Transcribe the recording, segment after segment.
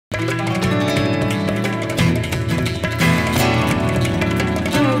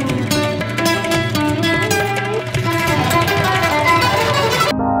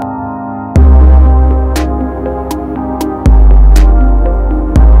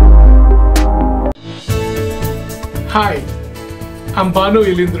Hi, I'm Banu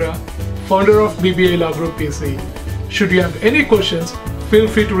Ilindra, founder of BBA Law Group PC. Should you have any questions, feel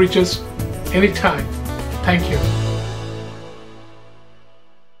free to reach us anytime. Thank you.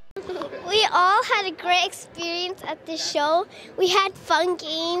 We all had a great experience at the show. We had fun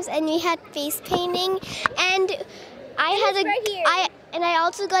games and we had face painting, and I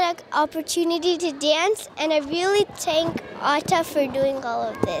also got an opportunity to dance, and I really thank ATA for doing all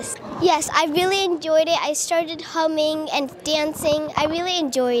of this. Yes, I really enjoyed it. I started humming and dancing. I really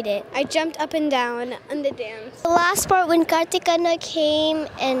enjoyed it. I jumped up and down on the dance. The last part when Kartikana came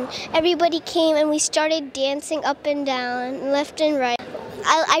and everybody came and we started dancing up and down, left and right.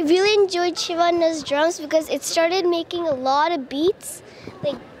 I really enjoyed Shivana's drums because it started making a lot of beats,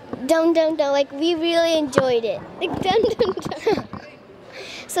 like dum dum dum. Like we really enjoyed it, like dum dum dum.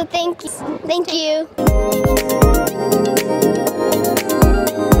 So thank you.